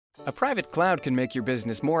A private cloud can make your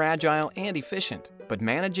business more agile and efficient, but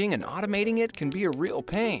managing and automating it can be a real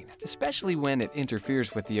pain, especially when it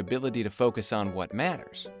interferes with the ability to focus on what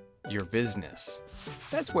matters: your business.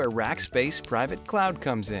 That's where Rackspace Private Cloud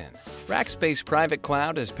comes in. Rackspace Private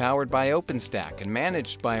Cloud is powered by OpenStack and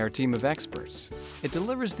managed by our team of experts. It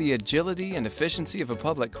delivers the agility and efficiency of a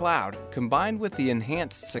public cloud, combined with the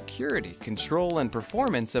enhanced security, control, and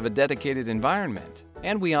performance of a dedicated environment.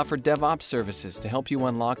 And we offer DevOps services to help you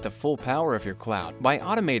unlock the full power of your cloud by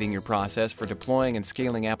automating your process for deploying and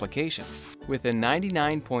scaling applications. With a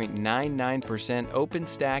 99.99%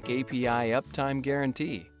 OpenStack API uptime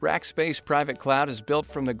guarantee, Rackspace Private Cloud is built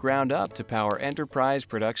from the ground up to power enterprise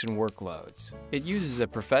production workloads. It uses a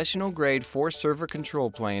professional-grade 4-server control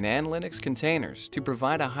plane and Linux containers to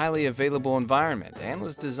provide a highly available environment, and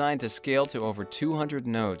was designed to scale to over 200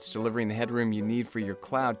 nodes, delivering the headroom you need for your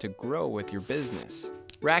cloud to grow with your business.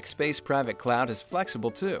 Rackspace Private Cloud is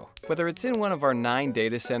flexible too. Whether it's in one of our 9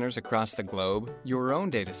 data centers across the globe, your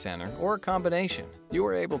own data center, or a combination, you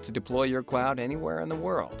are able to deploy your cloud anywhere in the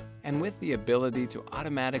world. And with the ability to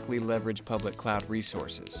automatically leverage public cloud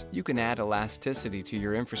resources, you can add elasticity to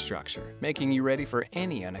your infrastructure, making you ready for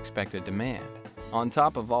any unexpected demand. On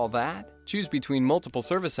top of all that, choose between multiple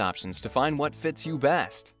service options to find what fits you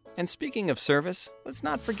best. And speaking of service, let's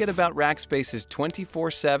not forget about Rackspace's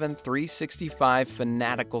 24/7, 365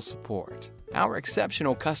 fanatical support. Our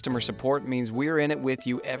exceptional customer support means we're in it with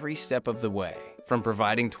you every step of the way. From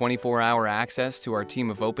providing 24-hour access to our team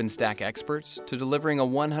of OpenStack experts, to delivering a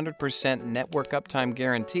 100% network uptime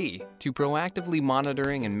guarantee, to proactively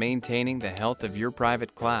monitoring and maintaining the health of your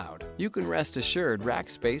private cloud, you can rest assured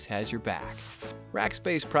Rackspace has your back.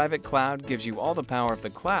 Rackspace Private Cloud gives you all the power of the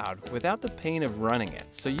cloud without the pain of running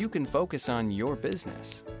it, so you can focus on your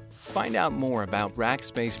business. Find out more about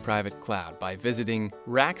Rackspace Private Cloud by visiting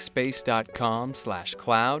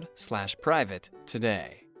rackspace.com/cloud/private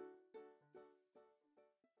today.